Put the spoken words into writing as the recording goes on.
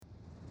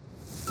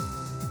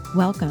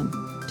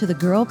Welcome to the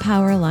Girl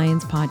Power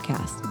Alliance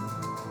podcast,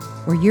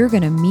 where you're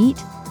going to meet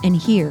and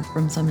hear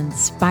from some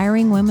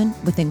inspiring women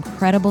with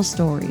incredible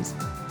stories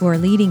who are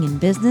leading in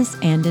business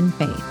and in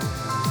faith.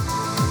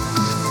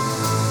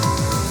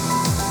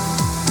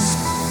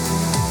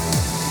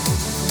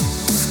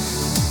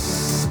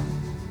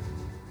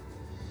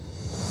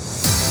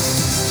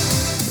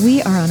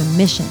 We are on a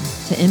mission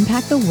to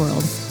impact the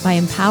world by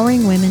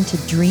empowering women to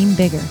dream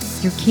bigger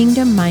through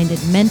kingdom-minded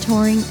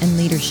mentoring and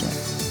leadership.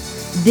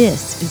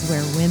 This is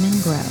where women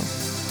grow.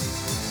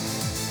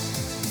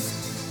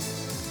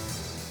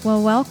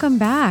 Well, welcome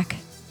back.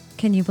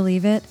 Can you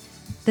believe it?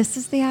 This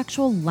is the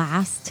actual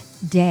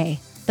last day,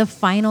 the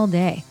final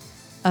day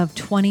of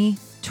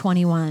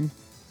 2021.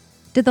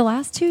 Did the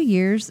last 2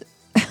 years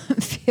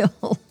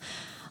feel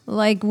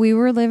like we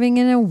were living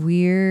in a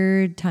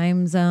weird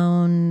time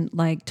zone,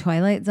 like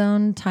Twilight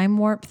Zone time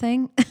warp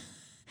thing?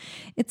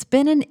 It's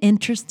been an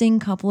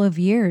interesting couple of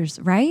years,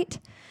 right?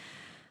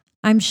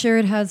 I'm sure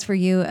it has for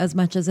you as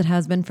much as it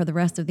has been for the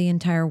rest of the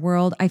entire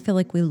world. I feel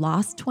like we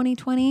lost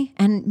 2020.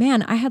 And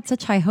man, I had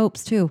such high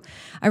hopes too.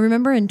 I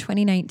remember in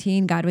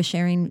 2019, God was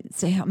sharing,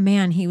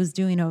 man, he was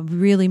doing a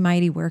really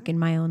mighty work in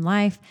my own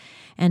life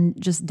and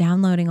just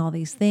downloading all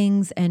these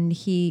things. And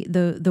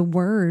the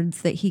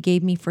words that he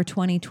gave me for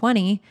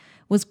 2020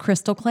 was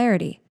crystal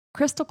clarity.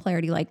 Crystal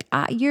clarity, like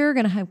you're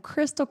going to have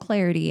crystal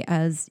clarity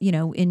as, you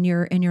know, in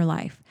your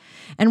life.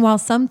 And while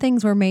some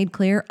things were made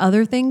clear,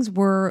 other things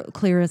were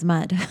clear as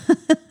mud.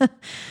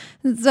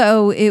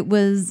 So it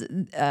was,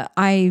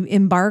 I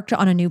embarked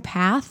on a new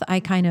path. I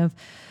kind of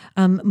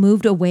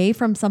moved away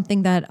from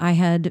something that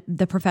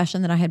the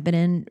profession that I had been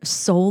in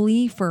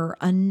solely for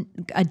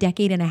a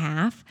decade and a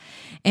half,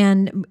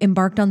 and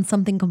embarked on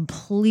something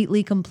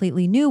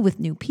completely new with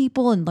new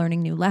people and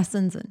learning new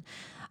lessons. And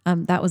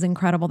that was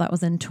incredible. That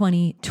was in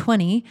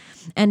 2020.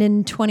 And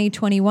in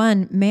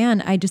 2021,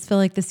 man, I just feel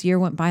like this year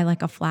went by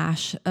like a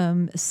flash.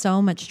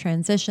 So much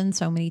transition,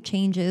 so many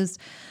changes,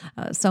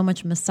 so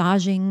much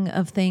massaging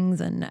of things.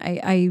 And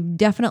I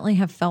definitely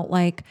have felt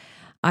like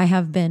I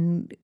have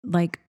been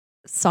like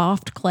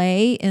soft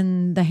clay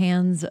in the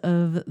hands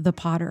of the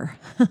potter,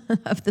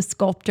 of the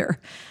sculptor,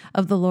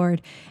 of the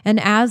Lord. And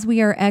as we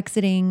are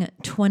exiting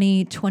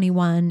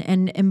 2021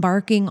 and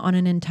embarking on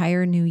an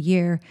entire new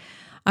year,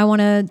 I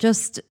want to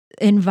just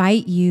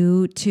invite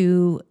you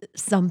to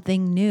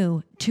something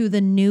new, to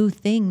the new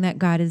thing that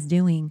God is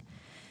doing.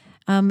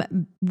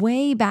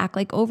 Way back,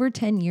 like over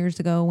 10 years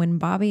ago, when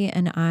Bobby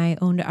and I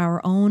owned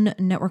our own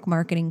network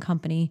marketing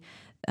company,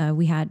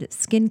 we had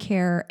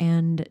skincare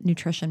and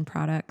nutrition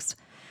products.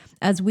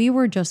 As we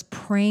were just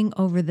praying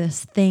over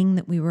this thing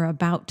that we were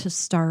about to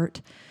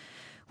start,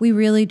 we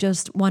really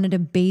just wanted to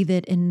bathe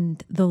it in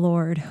the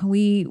Lord.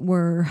 We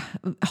were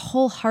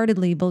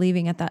wholeheartedly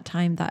believing at that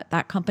time that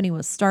that company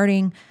was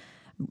starting,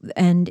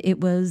 and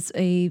it was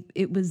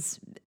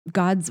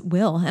God's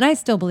will. And I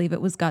still believe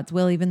it was God's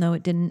will, even though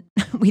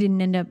we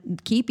didn't end up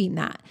keeping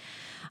that.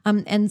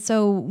 And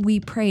so we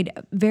prayed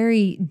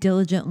very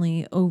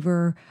diligently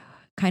over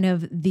kind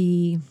of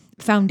the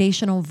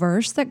foundational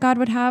verse that God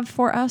would have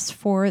for us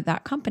for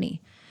that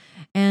company.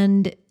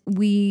 And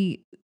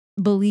we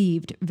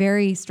believed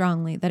very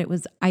strongly that it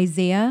was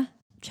Isaiah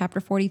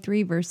chapter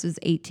 43, verses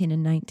 18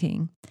 and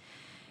 19.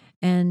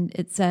 And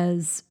it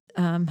says,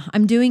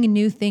 I'm doing a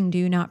new thing, do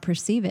you not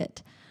perceive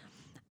it?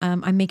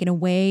 I'm making a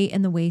way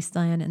in the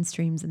wasteland and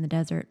streams in the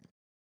desert.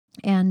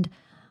 And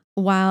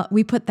while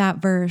we put that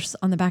verse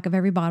on the back of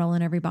every bottle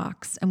and every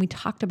box, and we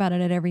talked about it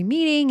at every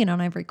meeting and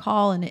on every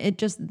call, and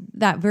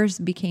that verse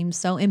became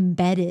so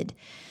embedded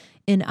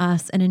in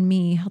us and in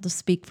me, I'll just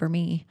speak for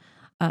me,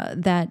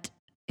 that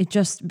it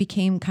just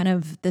became kind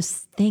of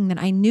this thing that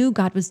I knew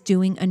God was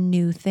doing a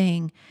new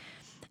thing.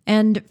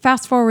 And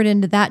fast forward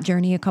into that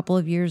journey a couple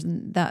of years,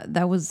 and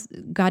that was,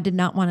 God did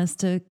not want us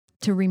to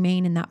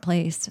remain in that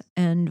place.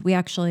 And we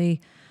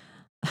actually,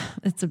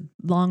 it's a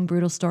long,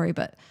 brutal story,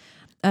 but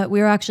we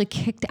were actually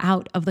kicked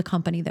out of the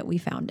company that we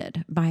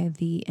founded by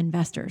the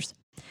investors.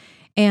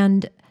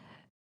 And,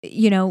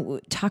 you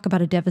know, talk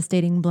about a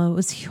devastating blow. It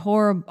was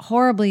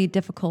horribly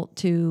difficult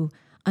to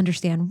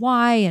understand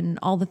why and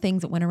all the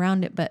things that went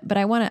around it. But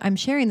I'm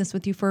sharing this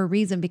with you for a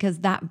reason, because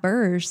that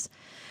verse,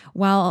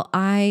 while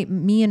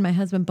me and my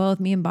husband both,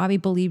 me and Bobby,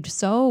 believed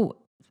so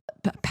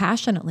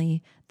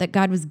passionately that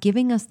God was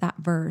giving us that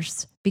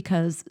verse,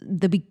 because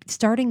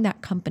starting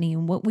that company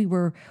and what we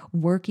were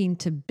working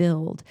to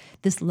build,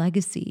 this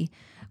legacy,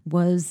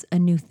 was a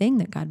new thing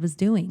that God was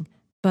doing.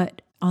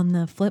 But on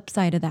the flip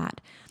side of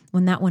that,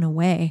 when that went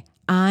away,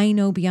 I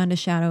know beyond a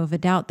shadow of a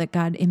doubt that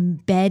God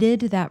embedded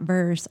that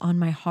verse on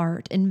my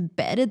heart,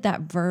 embedded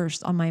that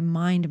verse on my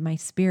mind and my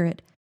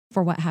spirit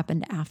for what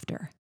happened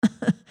after.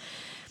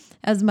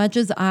 As much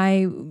as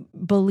I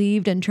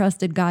believed and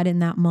trusted God in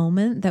that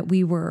moment that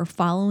we were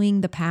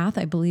following the path,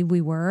 I believe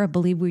we were. I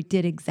believe we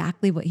did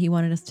exactly what He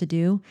wanted us to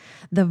do.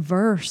 The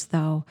verse,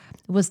 though,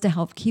 was to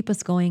help keep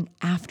us going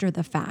after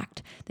the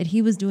fact that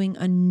He was doing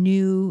a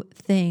new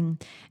thing.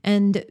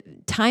 And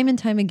time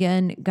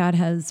again, God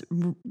has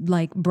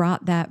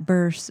brought that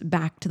verse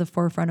back to the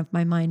forefront of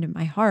my mind and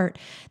my heart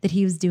that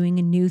He was doing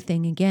a new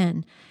thing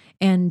again.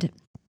 And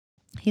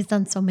He's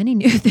done so many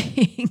new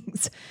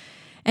things.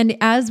 And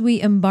as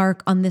we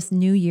embark on this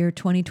new year,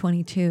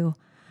 2022,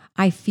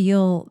 I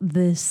feel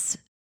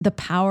the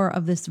power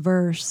of this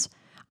verse.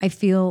 I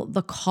feel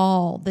the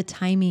call, the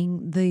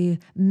timing, the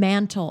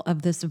mantle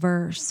of this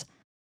verse,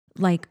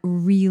 like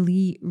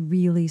really,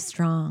 really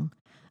strong,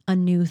 a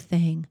new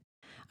thing.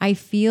 I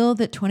feel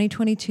that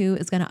 2022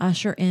 is going to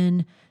usher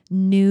in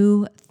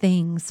new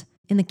things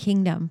in the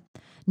kingdom.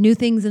 New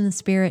things in the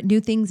spirit, new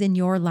things in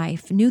your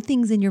life, new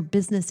things in your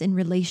business, in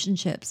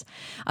relationships.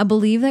 I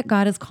believe that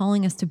God is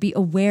calling us to be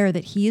aware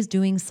that He is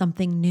doing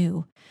something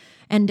new.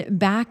 And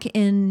back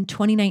in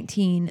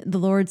 2019, the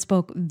Lord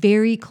spoke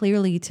very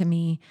clearly to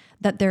me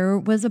that there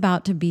was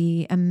about to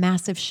be a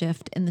massive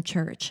shift in the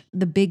church,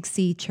 the Big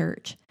C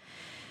church.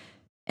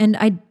 And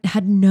I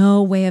had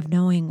no way of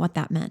knowing what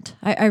that meant.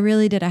 I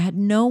really did. I had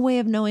no way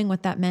of knowing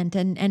what that meant.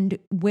 And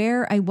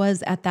where I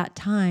was at that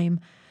time,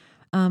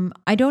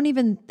 I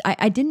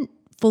didn't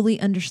fully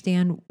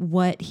understand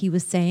what He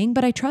was saying,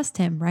 but I trust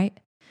Him, right?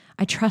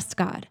 I trust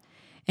God.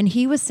 And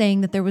He was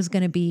saying that there was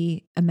going to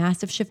be a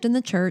massive shift in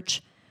the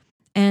church.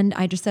 And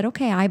I just said,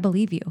 okay, I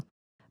believe you.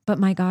 But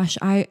my gosh,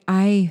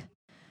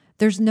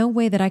 there's no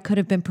way that I could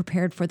have been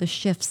prepared for the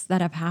shifts that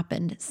have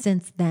happened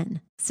since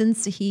then,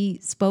 since He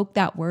spoke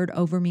that word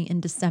over me in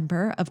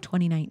December of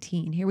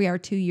 2019. Here we are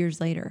 2 years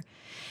later.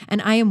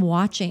 And I am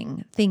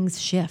watching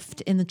things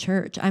shift in the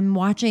church. I'm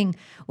watching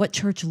what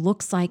church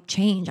looks like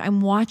change.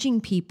 I'm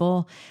watching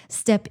people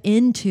step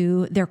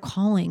into their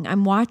calling.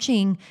 I'm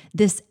watching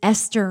this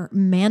Esther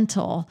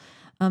mantle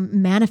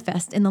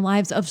manifest in the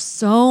lives of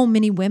so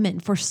many women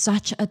for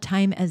such a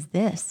time as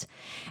this.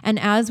 And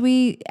as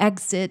we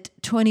exit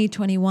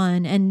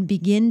 2021 and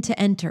begin to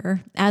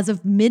enter, as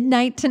of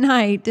midnight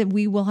tonight,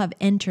 we will have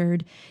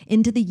entered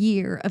into the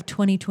year of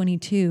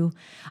 2022.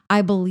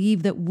 I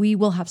believe that we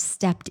will have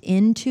stepped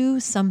into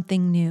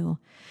something new.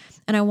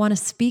 And I want to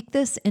speak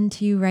this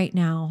into you right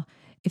now.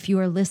 If you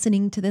are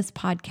listening to this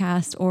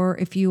podcast or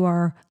if you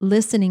are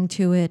listening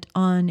to it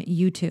on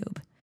YouTube,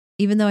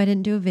 even though I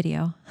didn't do a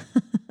video,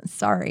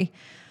 sorry.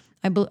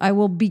 I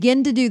will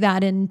begin to do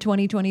that in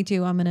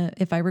 2022.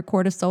 If I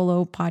record a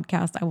solo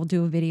podcast, I will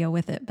do a video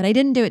with it, but I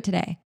didn't do it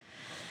today.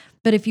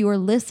 But if you are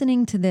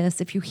listening to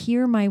this, if you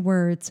hear my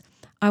words,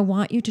 I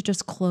want you to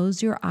just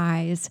close your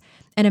eyes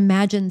and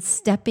imagine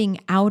stepping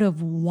out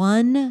of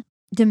one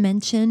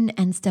dimension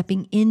and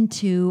stepping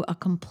into a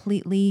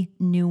completely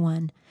new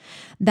one.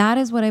 That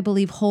is what I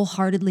believe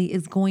wholeheartedly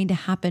is going to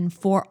happen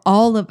for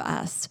all of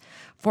us,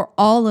 for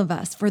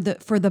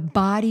the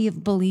body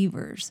of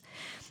believers.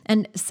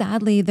 And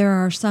sadly, there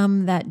are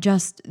some that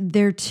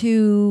they're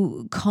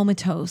too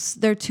comatose.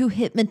 They're too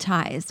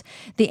hypnotized.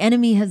 The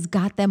enemy has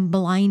got them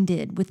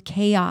blinded with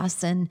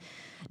chaos and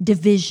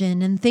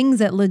division and things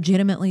that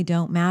legitimately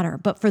don't matter.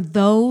 But for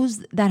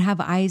those that have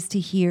eyes to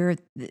hear,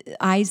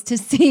 eyes to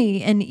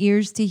see, and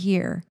ears to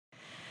hear,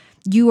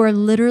 you are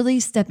literally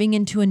stepping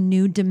into a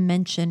new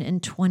dimension in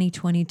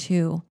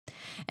 2022.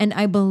 And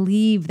I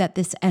believe that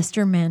this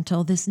Esther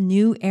mantle, this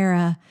new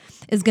era,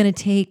 is going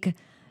to take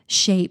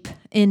shape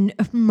in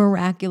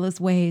miraculous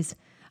ways.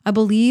 I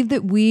believe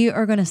that we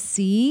are going to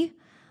see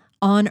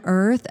on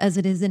earth as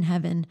it is in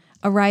heaven,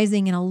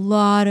 arising in a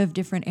lot of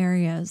different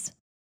areas.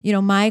 You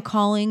know, my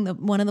calling,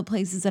 one of the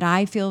places that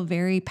I feel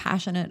very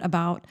passionate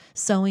about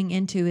sowing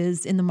into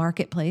is in the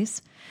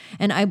marketplace.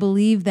 And I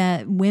believe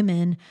that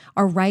women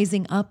are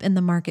rising up in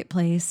the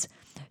marketplace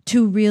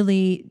to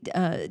really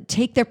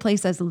take their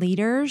place as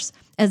leaders,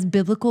 as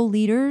biblical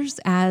leaders,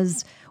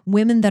 as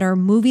women that are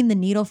moving the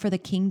needle for the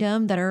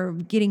kingdom, that are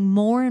getting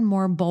more and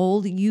more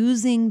bold,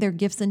 using their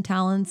gifts and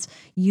talents,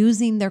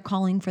 using their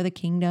calling for the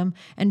kingdom,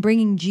 and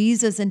bringing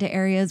Jesus into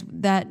areas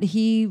that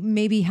He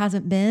maybe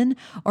hasn't been,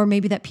 or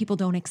maybe that people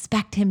don't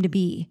expect Him to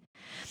be.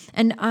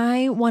 And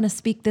I want to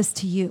speak this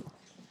to you.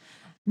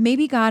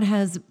 Maybe God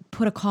has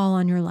put a call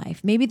on your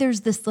life. Maybe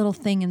there's this little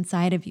thing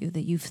inside of you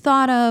that you've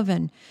thought of,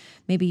 and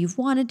maybe you've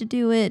wanted to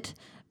do it,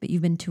 but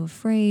you've been too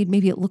afraid.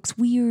 Maybe it looks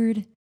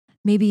weird.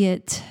 Maybe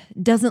it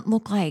doesn't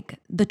look like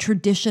the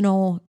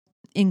traditional,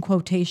 in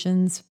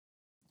quotations,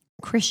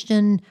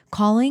 Christian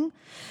calling.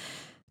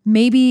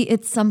 Maybe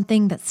it's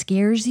something that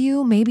scares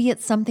you. Maybe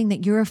it's something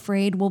that you're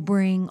afraid will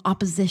bring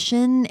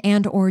opposition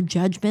and or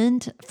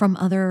judgment from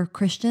other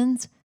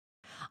Christians.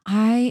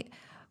 I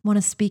want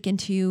to speak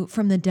into you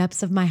from the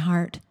depths of my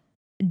heart.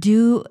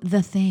 Do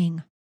the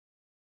thing.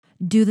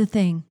 Do the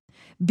thing.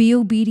 Be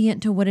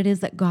obedient to what it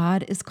is that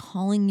God is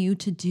calling you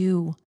to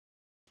do.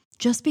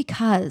 Just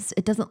because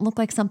it doesn't look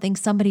like something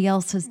somebody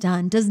else has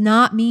done does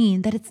not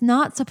mean that it's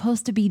not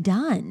supposed to be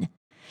done.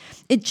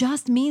 It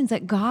just means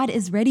that God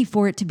is ready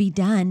for it to be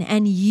done.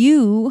 And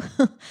you,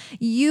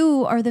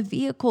 you are the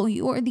vehicle,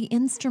 you are the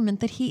instrument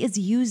that He is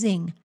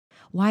using.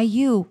 Why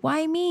you?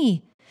 Why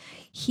me?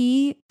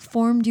 He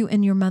formed you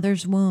in your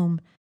mother's womb.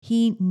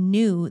 He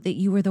knew that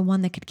you were the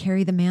one that could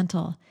carry the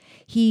mantle.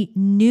 He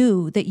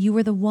knew that you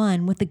were the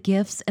one with the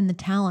gifts and the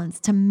talents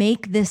to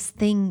make this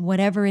thing,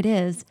 whatever it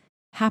is,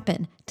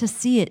 happen, to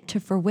see it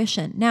to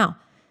fruition. Now,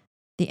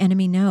 the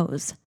enemy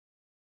knows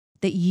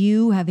that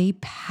you have a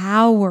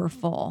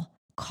powerful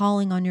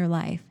calling on your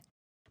life,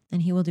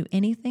 and he will do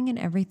anything and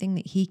everything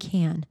that he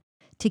can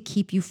to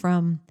keep you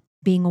from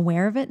being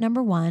aware of it,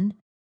 number one,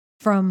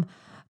 from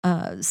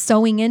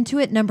sowing into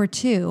it, number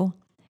two,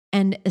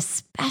 and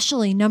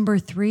especially number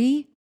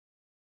three,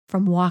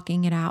 from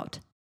walking it out.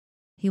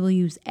 He will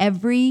use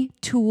every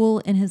tool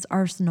in his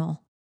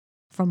arsenal,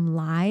 from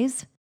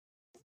lies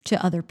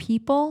to other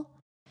people,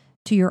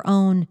 to your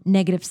own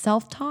negative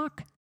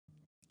self-talk,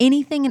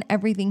 anything and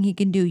everything he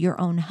can do, your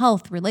own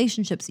health,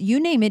 relationships, you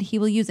name it, he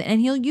will use it. And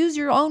he'll use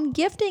your own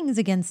giftings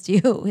against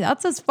you.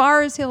 That's as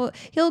far as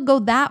he'll go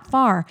that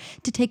far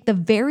to take the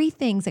very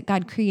things that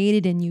God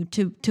created in you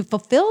to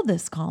fulfill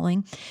this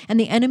calling. And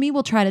the enemy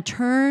will try to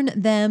turn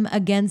them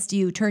against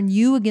you, turn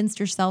you against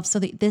yourself so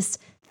that this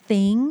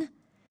thing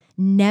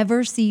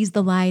never sees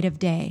the light of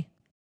day.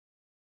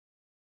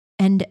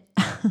 And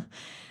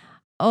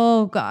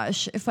oh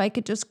gosh, if I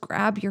could just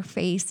grab your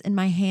face in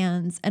my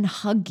hands and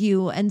hug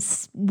you and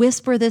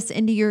whisper this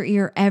into your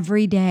ear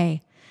every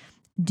day,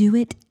 do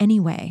it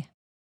anyway.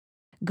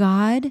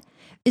 God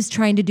is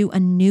trying to do a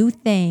new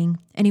thing,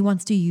 and he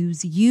wants to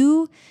use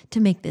you to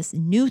make this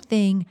new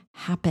thing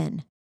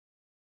happen.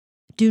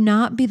 Do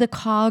not be the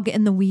cog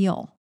in the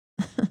wheel.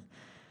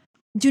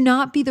 Do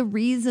not be the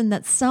reason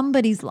that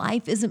somebody's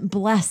life isn't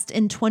blessed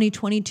in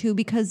 2022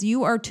 because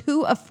you are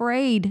too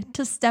afraid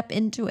to step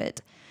into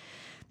it.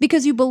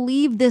 Because you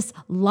believe this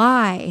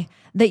lie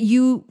that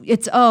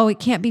it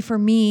can't be for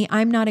me.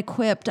 I'm not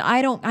equipped.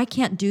 I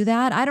can't do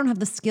that. I don't have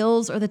the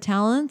skills or the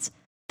talents.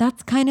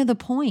 That's kind of the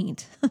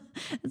point.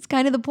 That's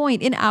kind of the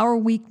point. In our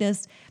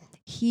weakness,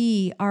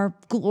 he, our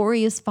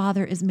glorious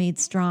Father, is made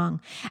strong.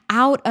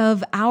 Out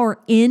of our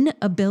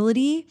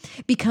inability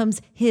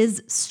becomes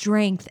his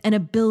strength and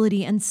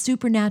ability and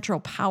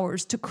supernatural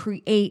powers to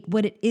create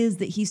what it is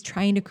that he's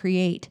trying to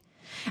create.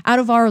 Out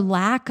of our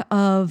lack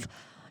of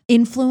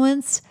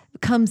influence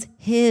comes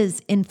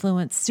his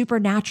influence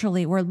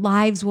supernaturally, where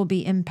lives will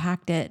be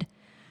impacted.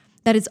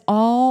 That is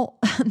all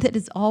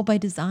by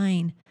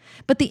design.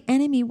 But the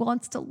enemy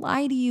wants to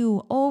lie to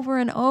you over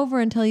and over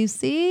until you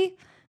see,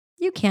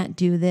 you can't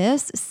do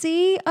this.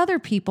 See, other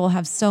people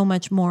have so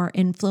much more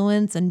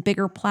influence and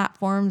bigger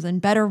platforms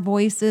and better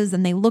voices,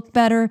 and they look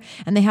better,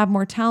 and they have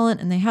more talent,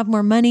 and they have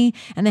more money,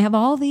 and they have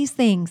all these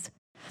things.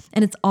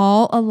 And it's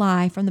all a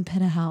lie from the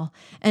pit of hell.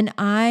 And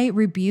I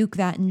rebuke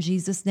that in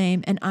Jesus'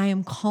 name. And I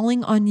am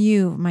calling on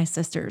you, my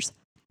sisters,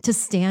 to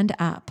stand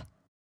up,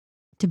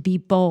 to be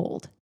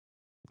bold,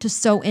 to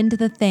sow into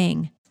the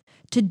thing,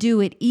 to do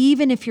it.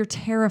 Even if you're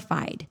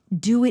terrified,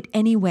 do it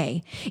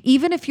anyway.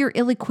 Even if you're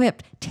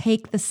ill-equipped,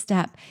 take the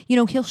step.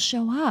 He'll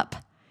show up.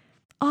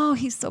 Oh,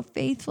 he's so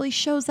faithful. He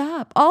shows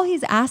up. All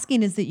he's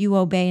asking is that you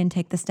obey and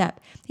take the step.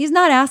 He's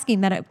not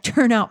asking that it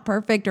turn out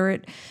perfect or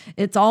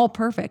it's all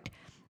perfect.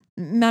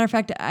 Matter of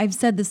fact, I've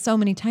said this so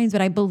many times,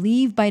 but I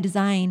believe by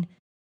design,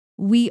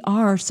 we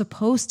are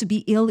supposed to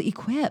be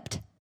ill-equipped.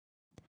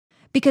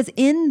 Because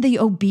in the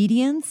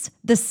obedience,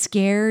 the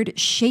scared,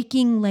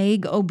 shaking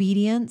leg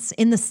obedience,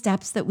 in the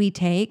steps that we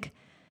take,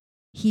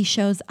 he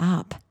shows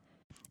up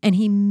and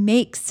he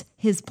makes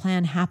his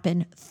plan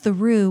happen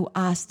through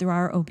us, through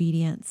our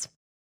obedience.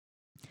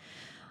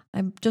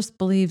 I just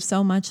believe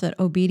so much that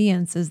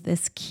obedience is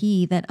this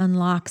key that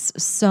unlocks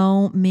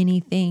so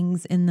many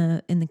things in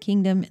the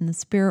kingdom, in the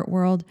spirit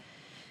world.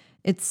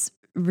 It's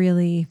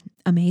really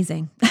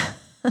amazing.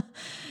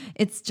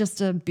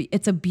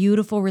 It's a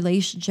beautiful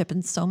relationship,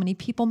 and so many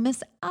people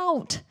miss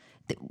out.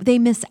 They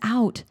miss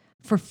out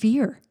for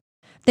fear.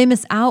 They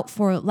miss out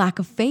for lack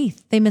of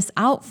faith. They miss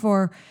out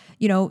for,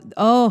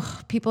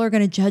 people are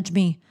going to judge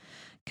me.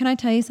 Can I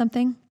tell you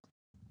something?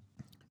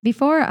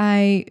 Before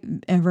I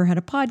ever had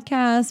a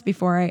podcast,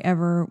 before I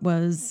ever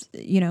was,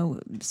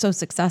 so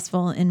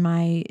successful in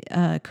my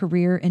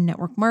career in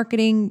network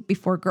marketing,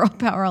 before Girl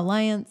Power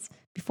Alliance,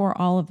 before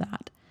all of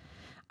that,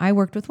 I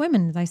worked with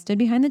women. I stood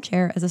behind the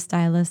chair as a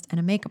stylist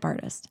and a makeup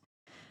artist.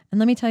 And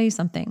let me tell you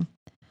something.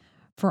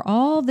 For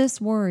all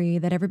this worry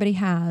that everybody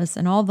has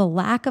and all the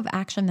lack of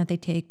action that they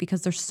take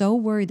because they're so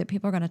worried that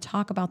people are going to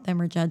talk about them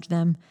or judge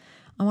them,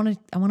 I want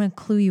to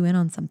clue you in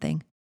on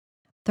something.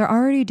 They're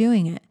already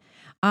doing it.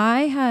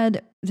 I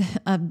had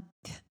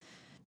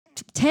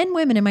 10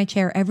 women in my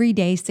chair every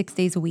day, 6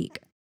 days a week.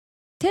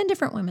 10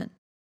 different women.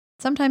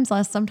 Sometimes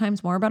less,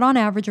 sometimes more, but on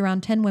average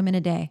around 10 women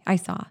a day I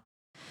saw.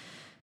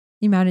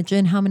 You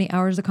imagine how many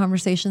hours of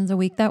conversations a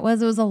week that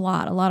was? It was a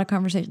lot of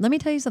conversation. Let me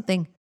tell you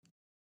something.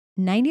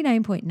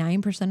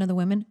 99.9% of the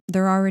women,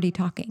 they're already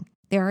talking.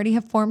 They already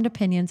have formed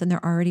opinions and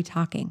they're already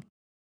talking.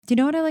 Do you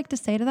know what I like to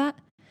say to that?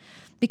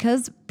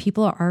 Because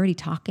people are already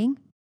talking,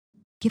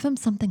 Give them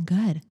something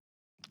good.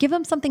 Give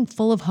them something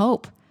full of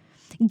hope.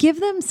 Give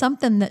them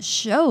something that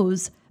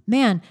shows,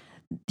 man,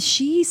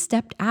 she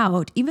stepped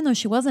out, even though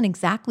she wasn't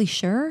exactly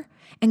sure,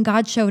 and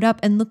God showed up,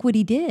 and look what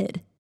he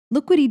did.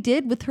 Look what he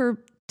did with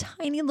her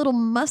tiny little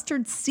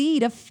mustard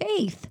seed of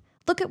faith.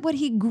 Look at what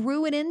he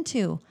grew it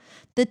into.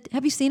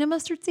 Have you seen a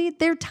mustard seed?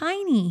 They're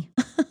tiny.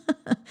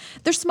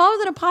 They're smaller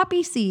than a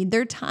poppy seed.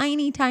 They're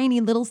tiny,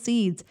 tiny little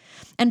seeds.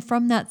 And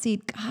from that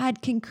seed,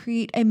 God can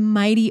create a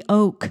mighty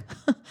oak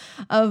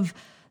of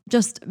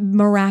just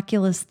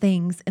miraculous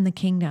things in the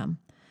kingdom.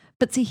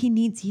 But see, he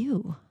needs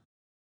you.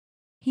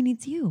 He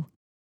needs you.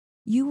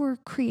 You were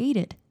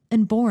created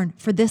and born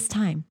for this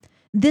time,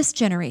 this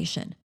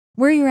generation,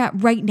 where you're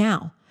at right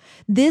now.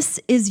 This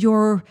is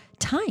your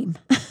time.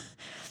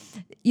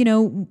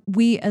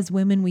 We as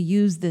women, we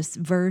use this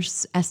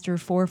verse, Esther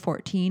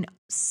 4:14,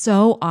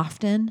 so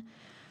often.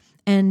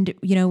 And,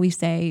 we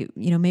say,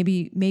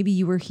 maybe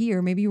you were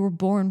here, maybe you were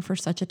born for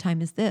such a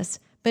time as this.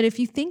 But if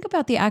you think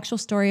about the actual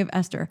story of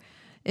Esther,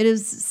 it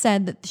is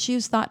said that she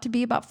was thought to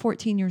be about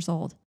 14 years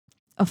old,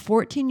 a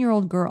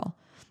 14-year-old girl.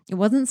 It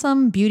wasn't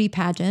some beauty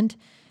pageant.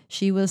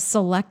 She was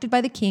selected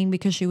by the king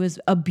because she was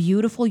a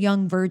beautiful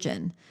young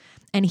virgin,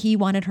 and he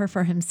wanted her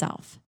for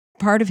himself,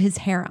 part of his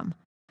harem.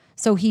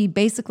 So he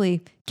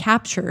basically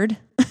captured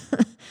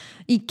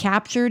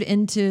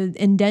into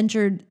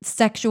indentured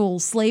sexual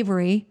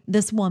slavery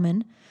this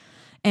woman.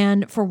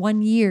 And for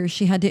 1 year,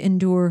 she had to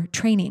endure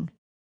training.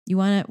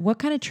 What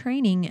kind of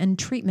training and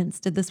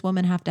treatments did this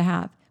woman have to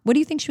have? What do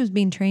you think she was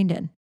being trained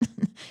in?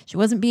 She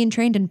wasn't being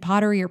trained in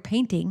pottery or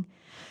painting.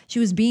 She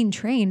was being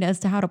trained as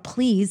to how to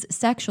please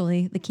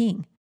sexually the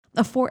king.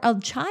 A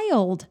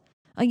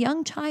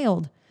young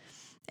child.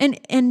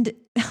 And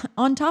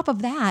on top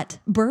of that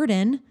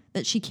burden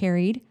that she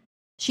carried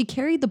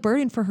the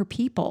burden for her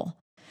people,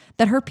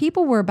 that her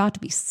people were about to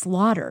be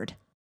slaughtered.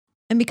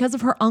 And because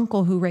of her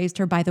uncle who raised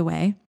her, by the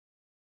way,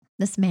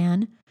 this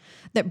man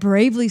that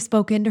bravely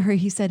spoke into her,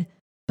 he said,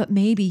 but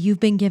maybe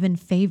you've been given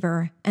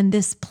favor and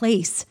this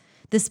place,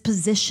 this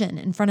position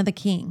in front of the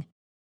king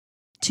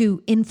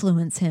to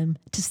influence him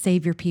to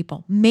save your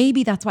people.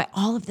 Maybe that's why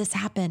all of this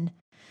happened,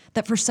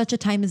 that for such a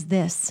time as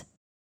this.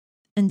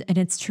 And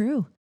it's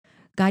true.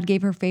 God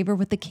gave her favor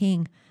with the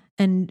king,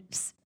 and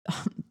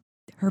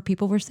her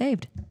people were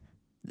saved.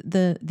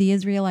 The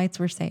Israelites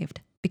were saved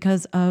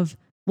because of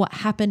what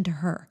happened to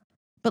her.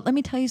 But let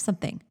me tell you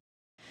something.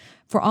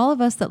 For all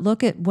of us that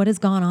look at what has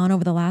gone on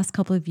over the last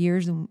couple of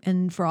years,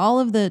 and for all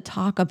of the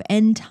talk of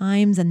end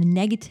times and the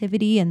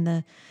negativity and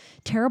the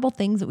terrible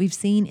things that we've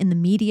seen in the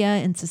media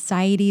and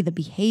society, the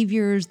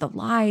behaviors, the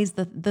lies,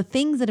 the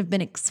things that have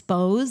been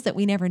exposed that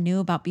we never knew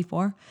about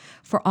before,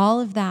 for all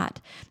of that,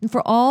 and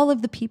for all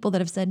of the people that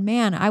have said,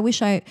 man, I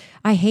wish I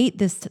hate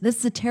this. This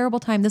is a terrible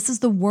time. This is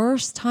the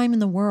worst time in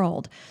the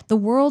world. The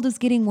world is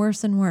getting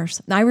worse and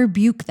worse. I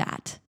rebuke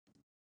that.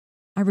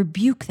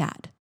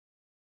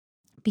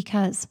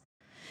 Because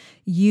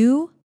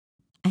you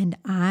and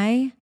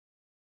I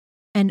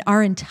and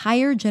our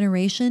entire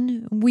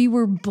generation, we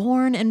were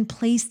born and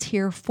placed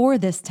here for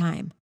this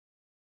time.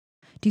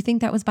 Do you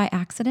think that was by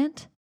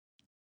accident?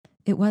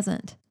 It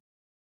wasn't.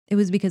 It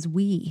was because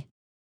we,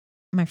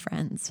 my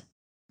friends,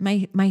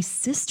 my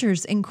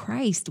sisters in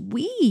Christ,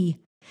 we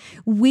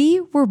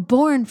were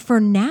born for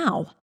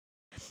now.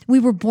 We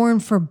were born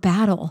for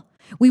battle.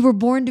 We were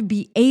born to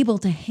be able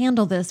to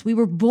handle this. We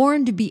were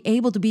born to be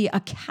able to be a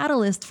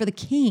catalyst for the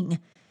King,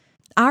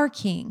 our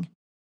King,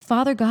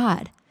 Father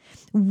God.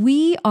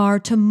 We are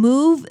to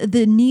move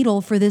the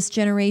needle for this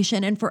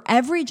generation and for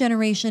every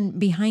generation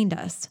behind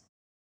us.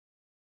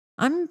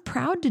 I'm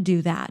proud to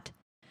do that.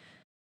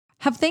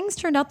 Have things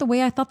turned out the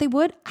way I thought they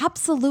would?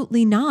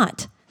 Absolutely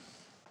not.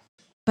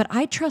 But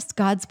I trust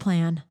God's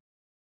plan.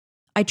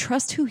 I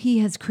trust who He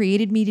has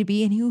created me to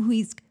be and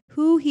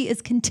who He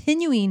is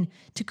continuing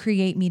to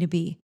create me to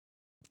be.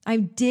 I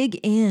dig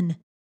in.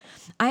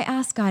 I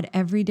ask God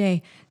every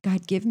day,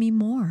 God, give me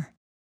more.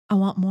 I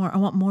want more. I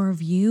want more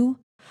of you.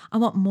 I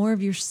want more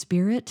of your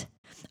spirit.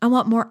 I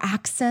want more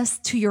access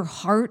to your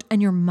heart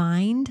and your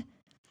mind.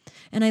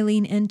 And I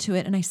lean into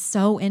it and I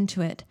sow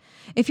into it.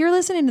 If you're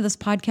listening to this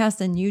podcast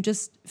and you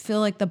just feel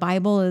like the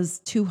Bible is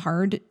too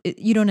hard,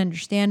 you don't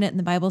understand it and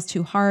the Bible's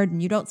too hard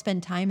and you don't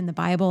spend time in the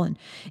Bible and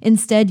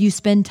instead you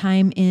spend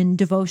time in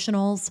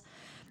devotionals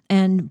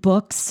and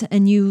books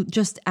and you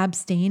just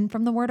abstain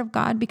from the Word of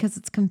God because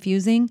it's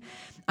confusing,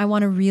 I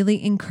want to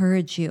really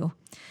encourage you.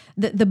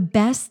 The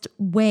best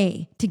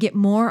way to get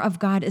more of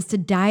God is to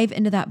dive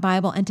into that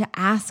Bible and to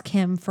ask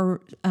Him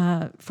for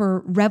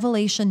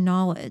revelation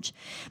knowledge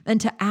and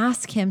to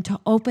ask Him to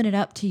open it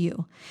up to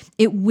you.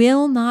 It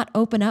will not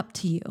open up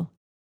to you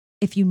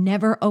if you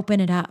never open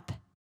it up.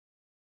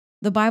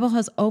 The Bible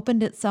has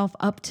opened itself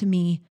up to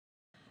me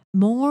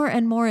more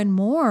and more and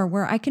more,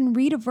 where I can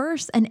read a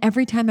verse and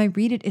every time I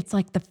read it, it's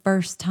like the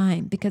first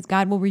time because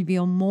God will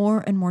reveal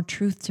more and more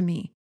truth to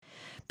me.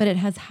 But it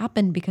has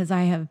happened because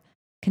I have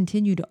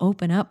continue to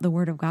open up the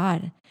Word of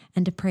God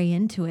and to pray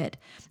into it.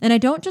 And I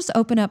don't just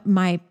open up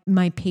my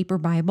paper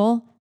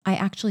Bible, I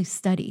actually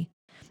study.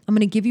 I'm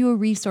going to give you a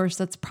resource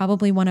that's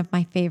probably one of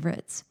my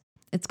favorites.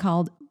 It's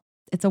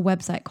a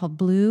website called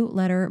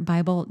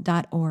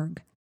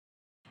blueletterbible.org.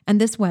 And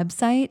this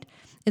website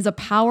is a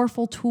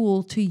powerful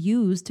tool to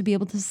use to be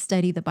able to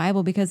study the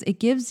Bible because it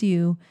gives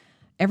you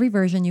every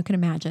version you can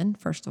imagine,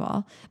 first of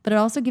all, but it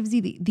also gives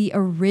you the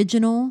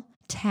original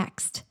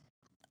text,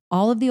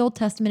 all of the Old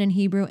Testament in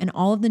Hebrew and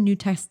all of the New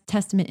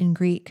Testament in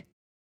Greek.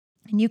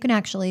 And you can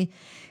actually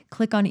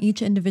click on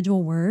each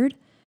individual word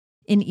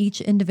in each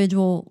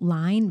individual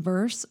line,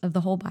 verse of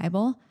the whole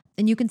Bible,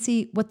 and you can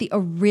see what the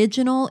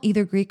original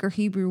either Greek or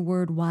Hebrew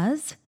word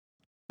was,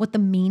 what the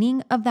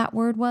meaning of that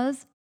word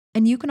was.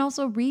 And you can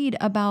also read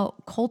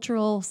about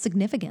cultural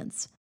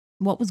significance,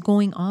 what was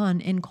going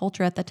on in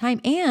culture at the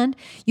time. And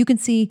you can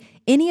see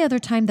any other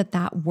time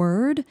that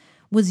word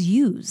was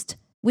used,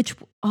 which,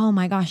 oh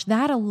my gosh,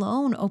 that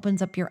alone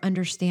opens up your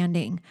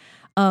understanding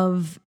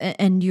of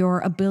and your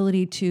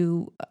ability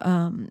to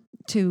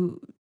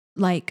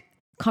like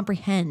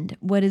comprehend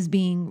what is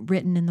being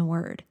written in the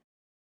word.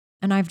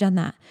 And I've done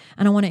that.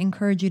 And I want to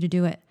encourage you to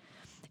do it.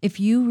 If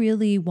you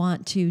really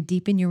want to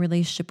deepen your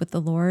relationship with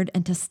the Lord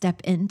and to step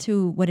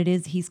into what it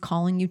is He's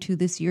calling you to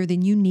this year,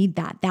 then you need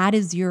that.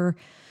 That's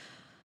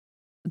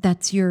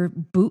your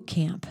boot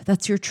camp.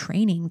 That's your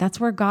training. That's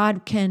where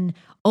God can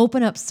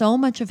open up so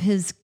much of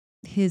His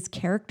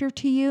character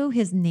to you,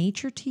 His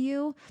nature to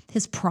you,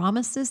 His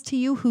promises to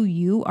you, who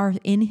you are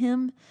in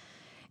Him.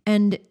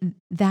 And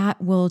that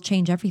will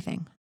change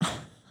everything.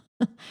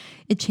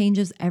 It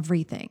changes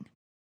everything.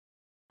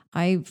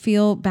 I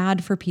feel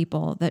bad for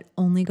people that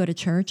only go to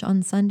church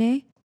on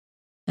Sunday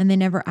and they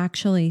never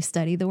actually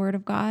study the Word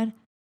of God,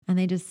 and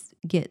they just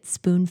get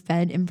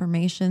spoon-fed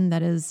information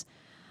that is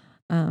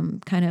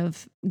kind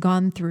of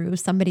gone through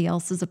somebody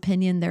else's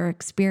opinion, their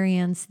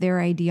experience,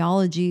 their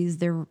ideologies,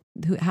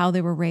 how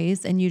they were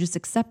raised, and you just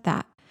accept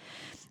that.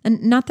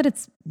 And not that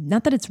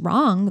it's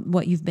wrong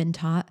what you've been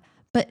taught,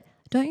 but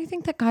don't you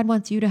think that God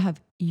wants you to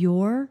have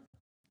your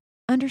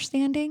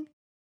understanding?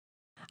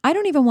 I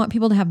don't even want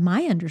people to have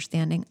my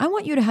understanding. I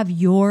want you to have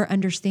your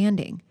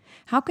understanding.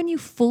 How can you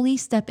fully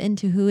step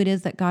into who it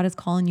is that God is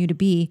calling you to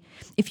be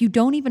if you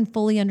don't even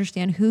fully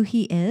understand who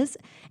He is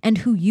and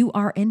who you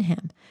are in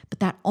Him? But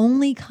that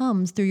only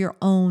comes through your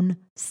own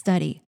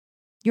study,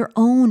 your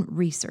own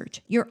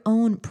research, your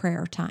own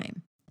prayer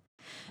time.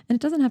 And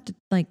it doesn't have to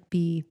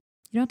you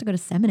don't have to go to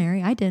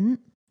seminary. I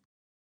didn't.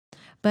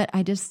 But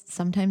I just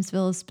sometimes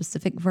feel a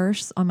specific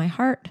verse on my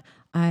heart.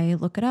 I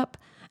look it up,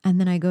 and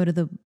then I go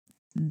to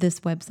this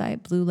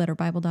website,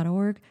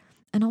 blueletterbible.org,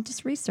 and I'll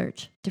just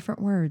research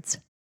different words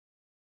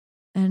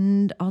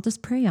and I'll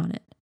just pray on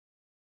it.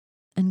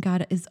 And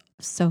God is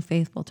so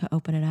faithful to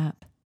open it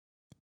up.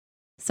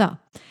 So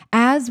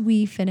as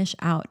we finish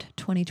out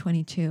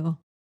 2022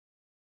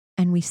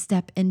 and we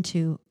step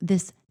into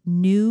this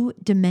new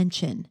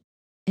dimension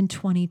in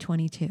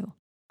 2022,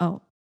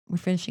 we're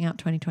finishing out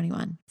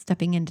 2021,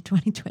 stepping into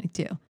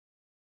 2022.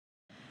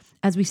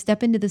 As we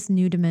step into this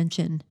new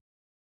dimension,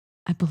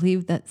 I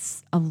believe that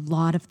a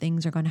lot of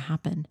things are going to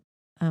happen.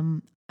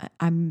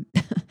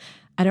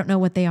 I don't know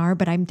what they are,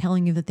 but I'm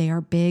telling you that they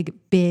are big,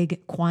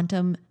 big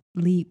quantum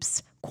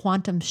leaps,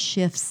 quantum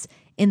shifts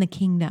in the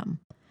kingdom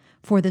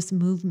for this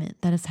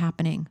movement that is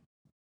happening.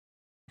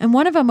 And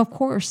one of them, of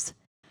course,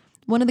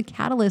 one of the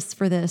catalysts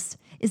for this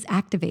is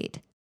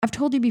Activate. I've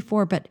told you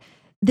before, but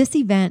this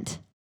event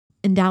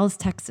in Dallas,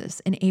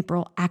 Texas in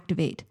April,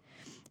 Activate.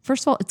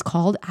 First of all, it's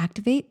called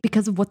Activate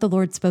because of what the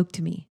Lord spoke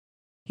to me.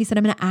 He said,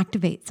 I'm going to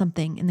activate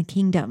something in the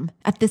kingdom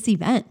at this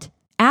event.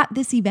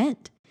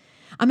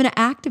 I'm going to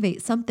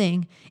activate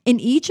something in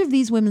each of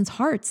these women's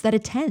hearts that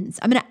attends.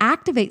 I'm going to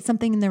activate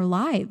something in their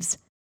lives.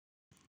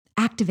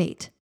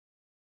 Activate.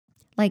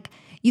 Like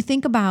you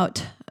think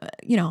about,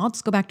 I'll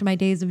just go back to my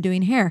days of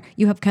doing hair.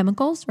 You have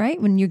chemicals, right?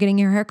 When you're getting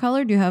your hair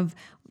colored, you have,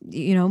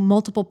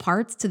 multiple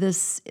parts to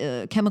this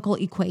chemical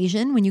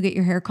equation when you get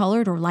your hair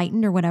colored or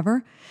lightened or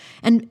whatever.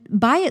 And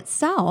by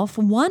itself,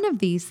 one of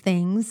these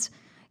things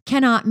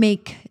cannot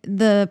make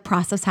the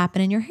process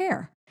happen in your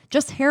hair.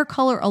 Just hair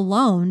color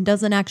alone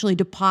doesn't actually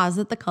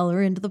deposit the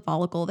color into the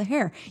follicle of the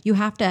hair. You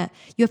have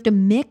to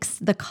mix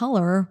the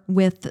color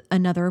with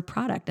another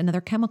product,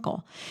 another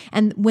chemical.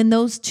 And when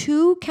those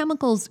two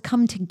chemicals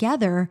come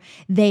together,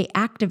 they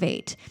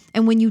activate.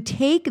 And when you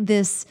take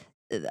this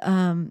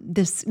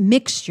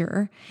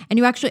mixture and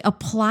you actually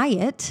apply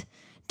it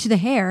to the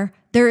hair,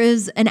 there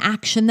is an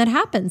action that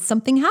happens.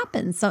 Something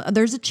happens. So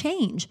there's a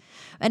change.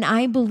 And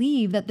I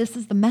believe that this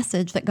is the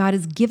message that God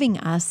is giving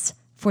us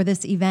for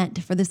this event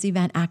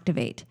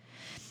Activate.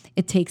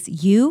 It takes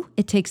you,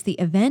 it takes the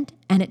event,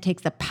 and it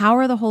takes the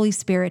power of the Holy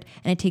Spirit,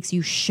 and it takes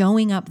you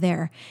showing up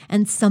there,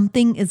 and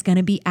something is going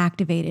to be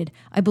activated.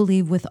 I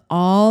believe with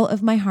all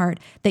of my heart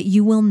that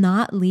you will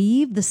not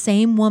leave the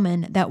same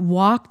woman that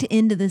walked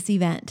into this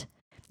event.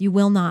 You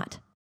will not.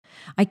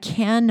 I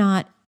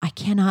cannot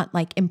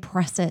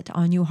impress it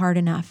on you hard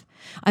enough.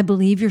 I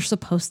believe you're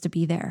supposed to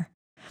be there.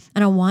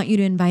 And I want you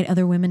to invite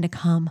other women to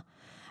come.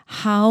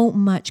 How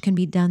much can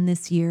be done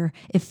this year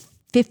if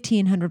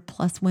 1,500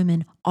 plus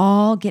women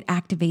all get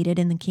activated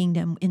in the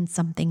kingdom in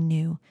something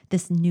new,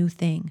 this new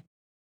thing.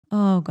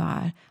 Oh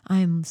God, I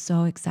am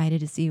so excited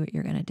to see what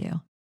you're going to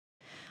do.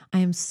 I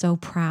am so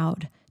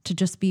proud to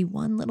just be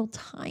one little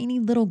tiny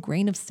little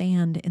grain of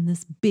sand in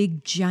this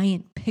big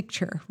giant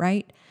picture,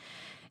 right?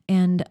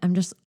 And I'm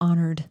just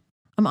honored.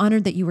 I'm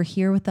honored that you were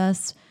here with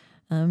us.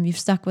 You've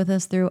stuck with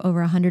us through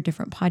over 100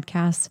 different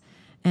podcasts.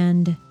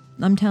 And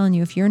I'm telling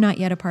you, if you're not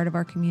yet a part of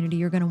our community,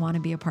 you're going to want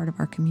to be a part of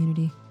our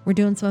community. We're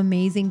doing some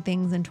amazing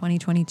things in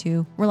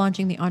 2022. We're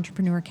launching the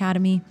Entrepreneur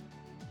Academy,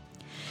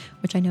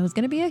 which I know is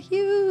going to be a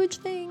huge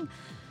thing.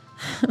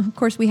 Of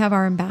course, we have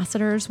our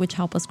ambassadors, which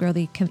help us grow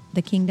the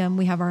kingdom.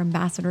 We have our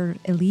ambassador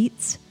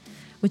elites,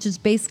 which is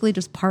basically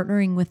just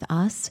partnering with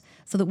us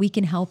so that we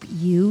can help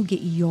you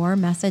get your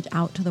message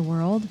out to the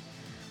world.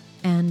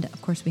 And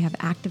of course, we have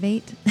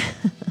Activate.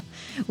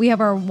 We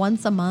have our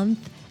once a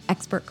month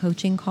expert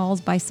coaching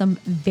calls by some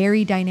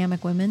very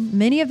dynamic women.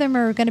 Many of them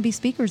are going to be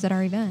speakers at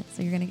our event.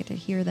 So you're going to get to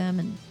hear them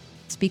and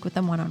speak with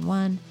them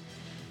one-on-one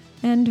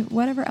and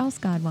whatever else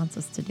God wants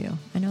us to do.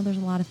 I know there's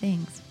a lot of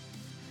things.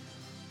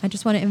 I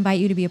just want to invite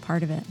you to be a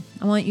part of it.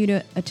 I want you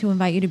to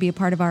invite you to be a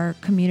part of our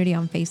community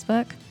on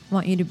Facebook. I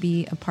want you to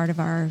be a part of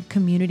our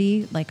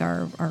community, like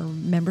our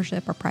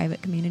membership, our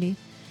private community.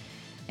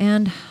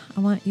 And I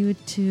want you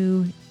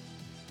to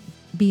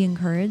be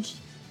encouraged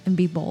and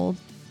be bold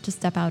to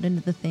step out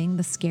into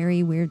the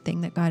scary, weird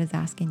thing that God is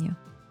asking you,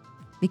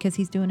 because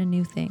he's doing a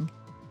new thing.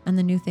 And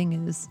the new thing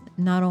is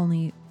not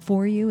only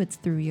for you, it's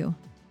through you.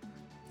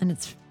 And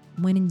it's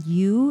when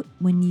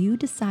you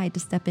decide to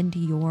step into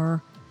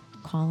your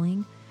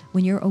calling,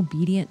 when you're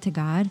obedient to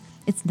God,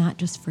 it's not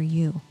just for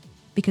you,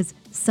 because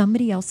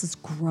somebody else's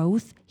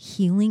growth,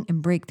 healing,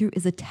 and breakthrough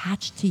is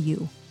attached to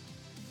you.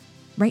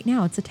 Right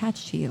now, it's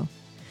attached to you.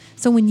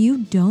 So when you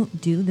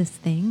don't do this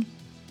thing,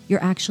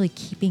 you're actually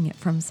keeping it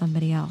from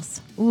somebody else.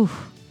 Ooh.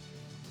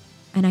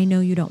 And I know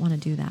you don't want to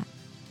do that.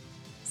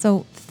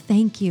 So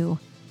thank you.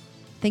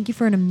 Thank you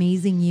for an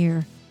amazing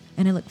year.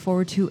 And I look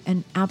forward to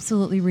an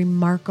absolutely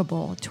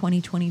remarkable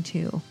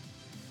 2022.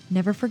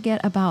 Never forget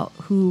about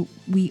who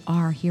we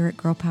are here at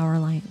Girl Power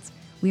Alliance.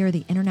 We are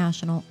the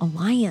International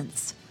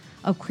Alliance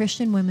of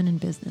Christian Women in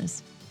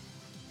Business,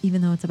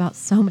 even though it's about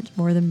so much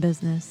more than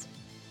business.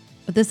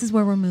 But this is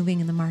where we're moving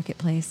in the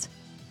marketplace.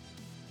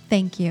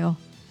 Thank you.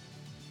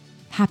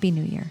 Happy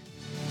New Year.